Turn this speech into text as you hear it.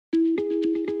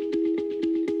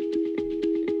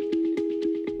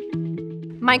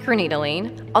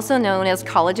Microneedling, also known as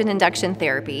collagen induction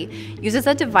therapy, uses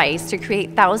a device to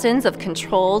create thousands of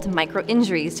controlled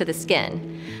micro-injuries to the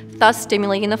skin, thus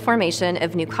stimulating the formation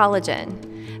of new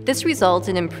collagen. This results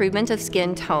in improvement of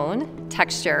skin tone,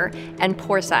 texture, and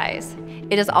pore size.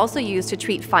 It is also used to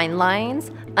treat fine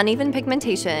lines, uneven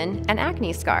pigmentation, and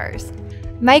acne scars.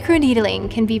 Microneedling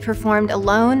can be performed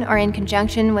alone or in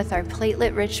conjunction with our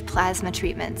platelet-rich plasma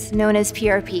treatments, known as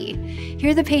PRP.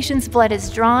 Here the patient's blood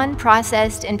is drawn,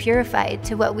 processed, and purified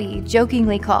to what we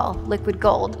jokingly call liquid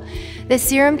gold. This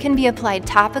serum can be applied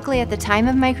topically at the time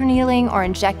of microneedling or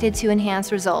injected to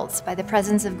enhance results by the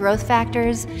presence of growth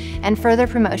factors and further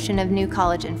promotion of new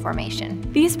collagen formation.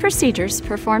 These procedures,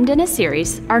 performed in a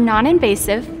series, are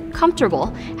non-invasive, comfortable,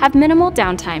 have minimal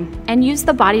downtime, and use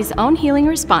the body's own healing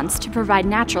response to provide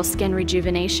natural skin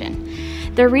rejuvenation.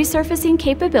 Their resurfacing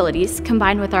capabilities,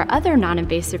 combined with our other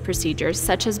non-invasive procedures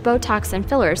such as Botox and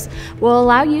fillers, will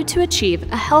allow you to achieve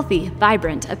a healthy,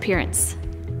 vibrant appearance.